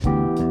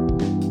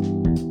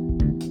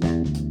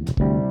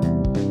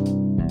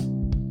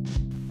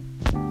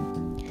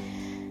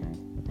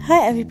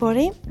Hi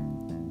everybody,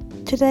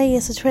 today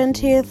is the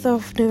 20th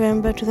of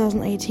November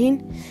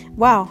 2018.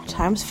 Wow,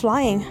 time's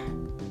flying.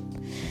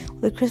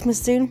 With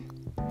Christmas soon,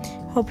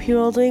 hope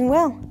you're all doing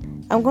well.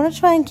 I'm going to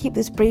try and keep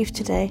this brief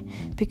today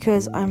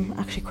because I'm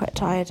actually quite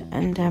tired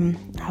and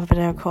have a bit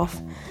of a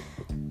cough.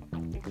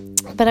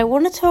 But I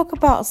want to talk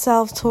about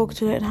self-talk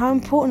today and how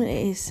important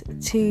it is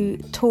to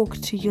talk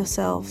to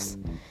yourselves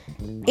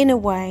in a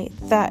way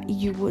that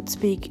you would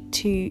speak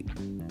to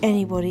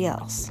anybody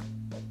else.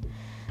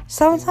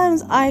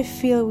 Sometimes I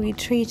feel we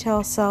treat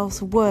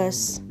ourselves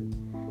worse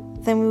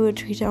than we would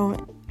treat our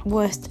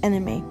worst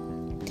enemy.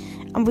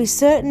 And we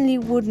certainly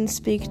wouldn't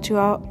speak to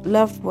our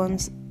loved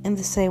ones in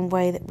the same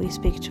way that we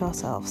speak to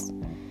ourselves.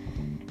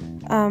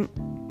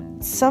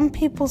 Some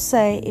people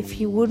say if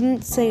you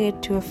wouldn't say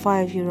it to a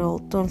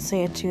 5-year-old, don't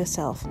say it to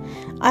yourself.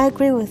 I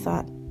agree with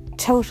that,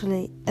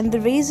 totally. And the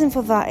reason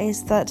for that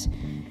is that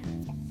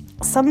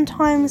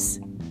sometimes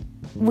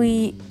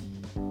we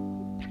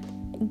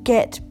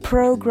get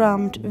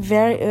programmed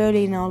very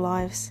early in our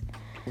lives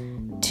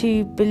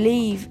to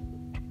believe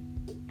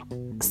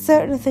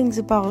certain things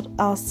about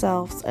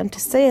ourselves and to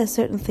say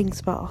certain things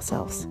about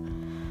ourselves.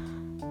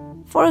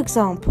 For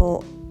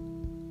example,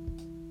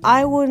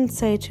 I wouldn't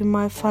say to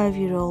my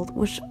 5-year-old,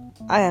 which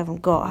I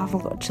haven't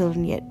got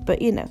children yet, but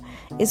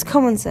it's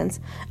common sense.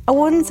 I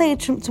wouldn't say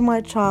to my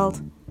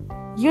child,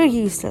 "You're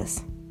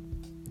useless,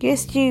 you're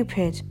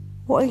stupid,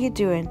 what are you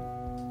doing?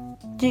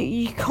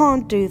 You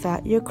can't do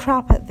that, you're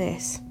crap at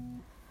this."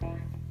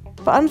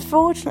 But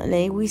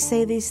unfortunately, we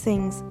say these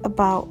things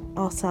about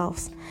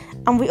ourselves,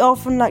 and we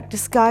often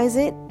disguise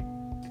it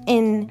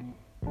in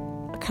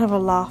kind of a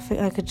laughing,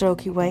 a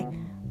jokey way.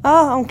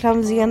 "Oh, I'm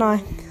clumsy, and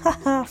I,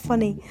 haha,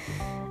 funny."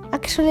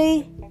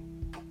 Actually,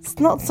 it's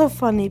not so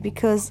funny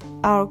because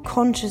our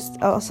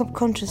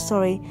subconscious,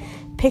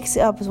 picks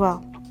it up as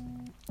well.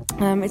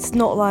 It's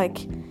not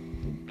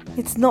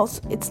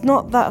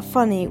that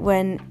funny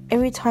when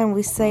every time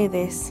we say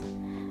this,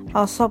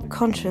 our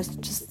subconscious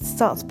just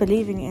starts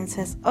believing it and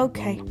says,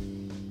 "Okay,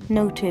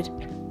 noted,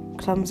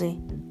 clumsy."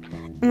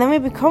 And then we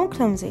become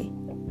clumsy.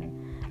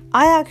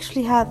 I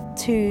actually had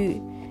to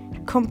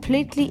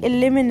completely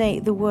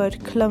eliminate the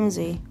word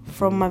clumsy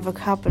from my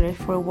vocabulary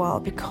for a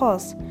while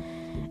because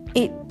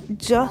it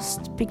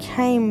just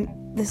became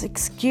this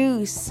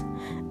excuse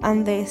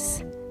and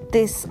this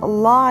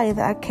lie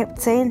that I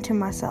kept saying to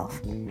myself.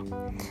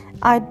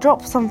 I'd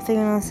drop something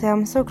and I'd say,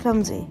 "I'm so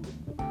clumsy."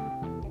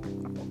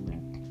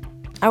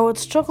 I would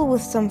struggle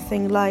with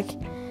something like,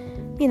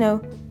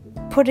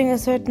 putting a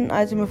certain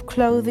item of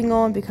clothing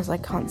on because I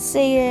can't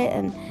see it,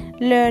 and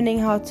learning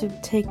how to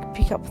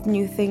pick up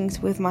new things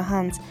with my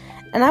hands.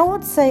 And I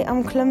would say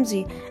I'm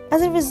clumsy.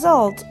 As a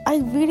result,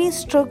 I really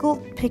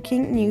struggled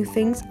picking new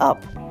things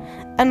up.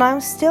 And I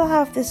still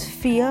have this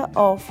fear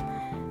of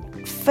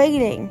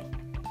failing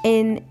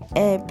in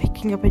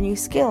picking up a new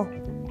skill.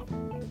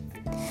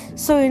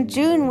 So in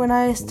June, when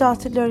I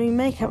started learning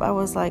makeup, I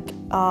was like,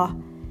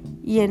 I'm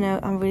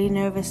really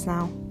nervous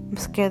now. I'm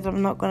scared that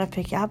I'm not going to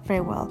pick it up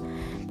very well.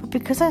 But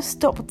because I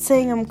stopped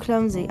saying I'm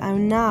clumsy,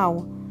 I'm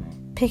now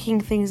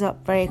picking things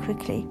up very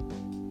quickly.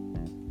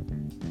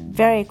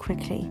 Very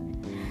quickly.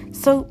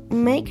 So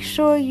make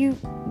sure you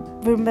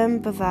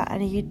remember that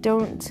and you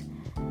don't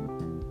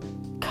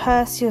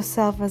curse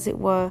yourself, as it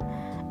were,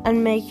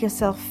 and make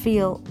yourself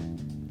feel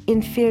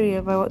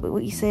inferior by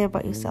what you say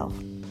about yourself.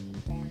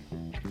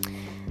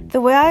 The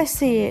way I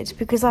see it,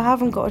 because I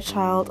haven't got a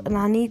child and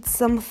I need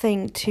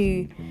something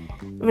to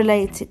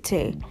relate it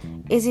to,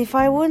 is if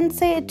I wouldn't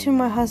say it to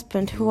my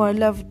husband, who I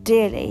love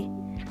dearly,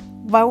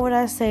 why would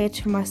I say it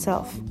to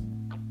myself?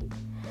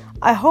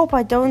 I hope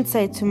I don't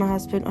say to my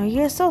husband, "Oh,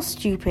 you're so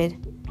stupid."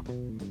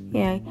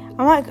 I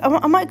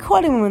might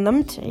call him a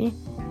numpty.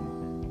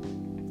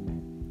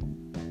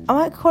 I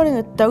might call him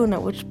a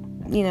donut, which,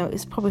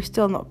 is probably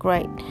still not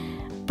great.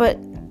 But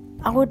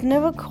I would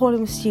never call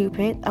him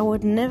stupid. I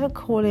would never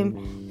call him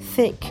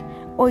thick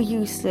or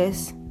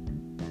useless.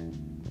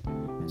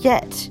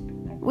 Yet,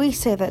 we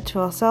say that to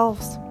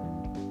ourselves.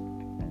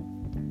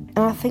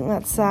 And I think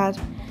that's sad.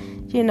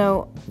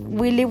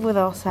 We live with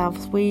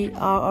ourselves. We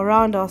are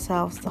around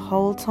ourselves the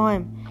whole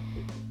time.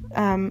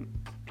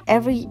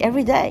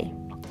 Every day,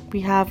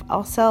 we have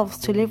ourselves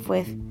to live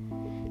with.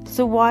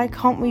 So why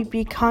can't we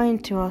be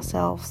kind to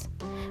ourselves?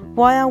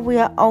 Why are we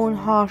our own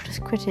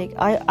harshest critic?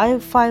 I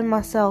find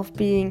myself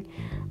being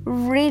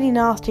really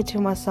nasty to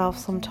myself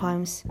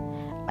sometimes.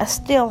 I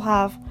still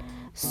have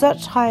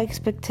such high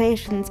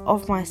expectations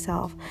of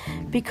myself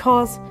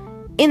because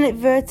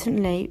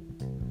inadvertently,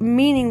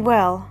 meaning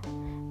well,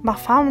 my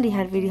family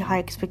had really high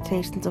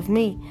expectations of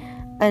me.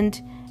 And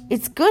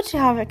it's good to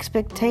have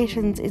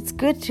expectations, it's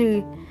good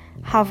to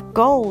have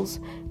goals,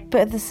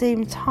 but at the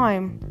same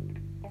time,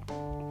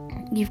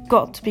 you've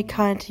got to be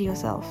kind to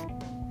yourself.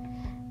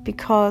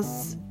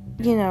 Because,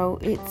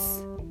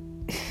 it's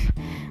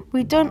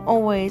we don't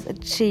always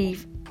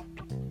achieve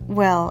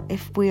well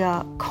if we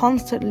are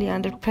constantly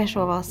under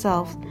pressure of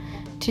ourselves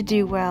to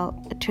do well,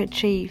 to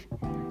achieve,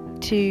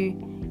 to,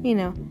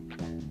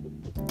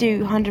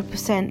 do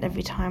 100%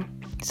 every time.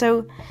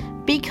 So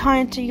Be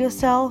kind to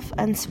yourself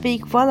and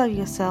speak well of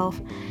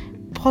yourself.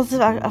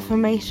 Positive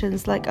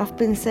affirmations, like I've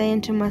been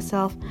saying to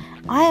myself,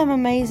 I am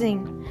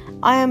amazing,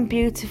 I am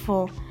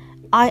beautiful,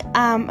 I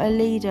am a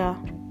leader,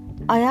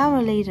 I am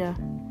a leader,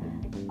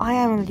 I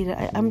am a leader,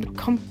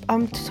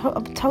 I'm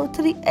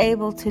totally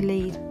able to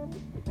lead.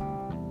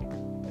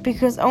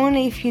 Because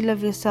only if you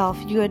love yourself,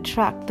 you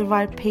attract the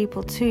right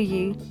people to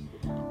you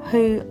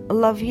who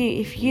love you.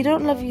 If you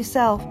don't love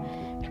yourself,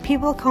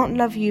 people can't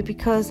love you,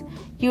 because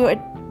you're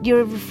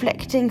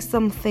reflecting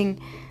something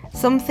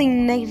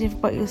negative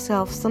about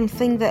yourself,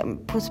 something that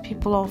puts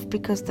people off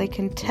because they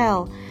can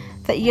tell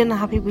that you're not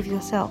happy with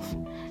yourself.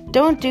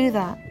 Don't do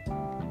that.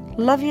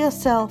 Love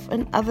yourself,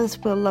 and others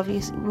will love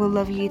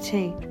you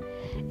too.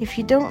 If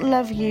you don't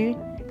love you,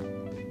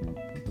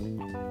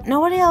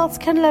 nobody else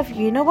can love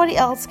you. Nobody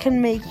else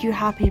can make you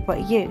happy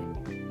but you.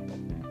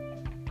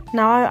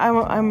 Now,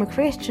 I'm a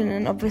Christian,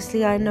 and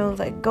obviously I know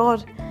that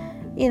God,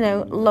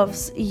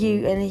 loves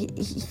you, and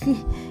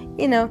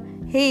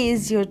He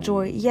is your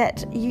joy.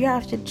 Yet you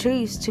have to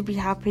choose to be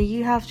happy.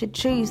 You have to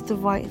choose the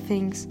right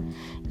things.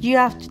 You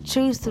have to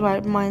choose the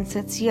right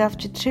mindsets. You have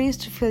to choose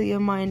to fill your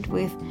mind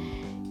with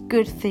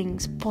good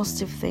things,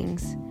 positive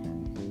things.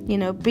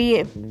 Be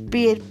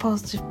it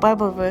positive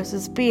Bible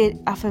verses, be it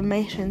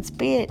affirmations,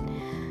 be it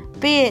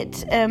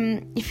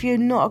if you're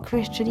not a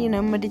Christian,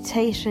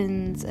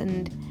 meditations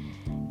and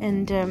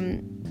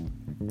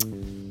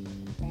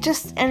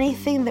just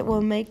anything that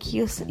will make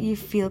you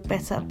feel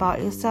better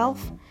about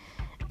yourself,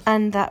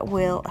 and that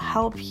will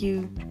help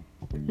you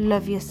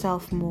love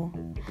yourself more.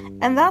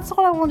 And that's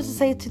all I wanted to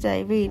say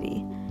today,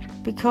 really,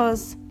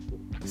 because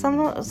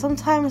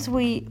sometimes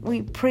we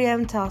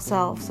preempt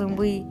ourselves, and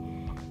we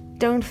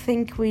don't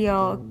think we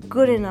are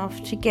good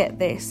enough to get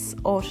this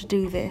or to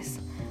do this.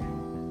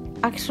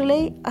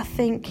 Actually,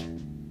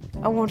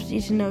 I wanted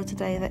you to know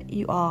today that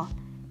you are.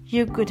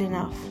 You're good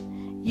enough.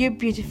 You're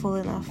beautiful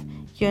enough.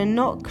 You're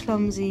not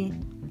clumsy.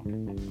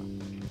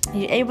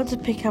 You're able to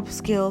pick up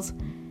skills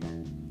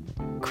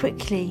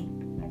quickly,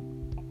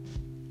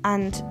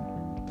 and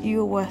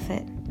you're worth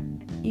it.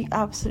 You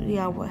absolutely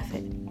are worth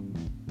it.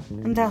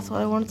 And that's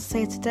what I wanted to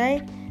say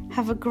today.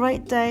 Have a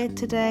great day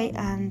today,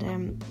 and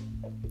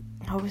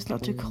I hope it's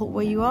not too cold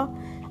where you are,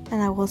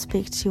 and I will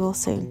speak to you all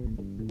soon.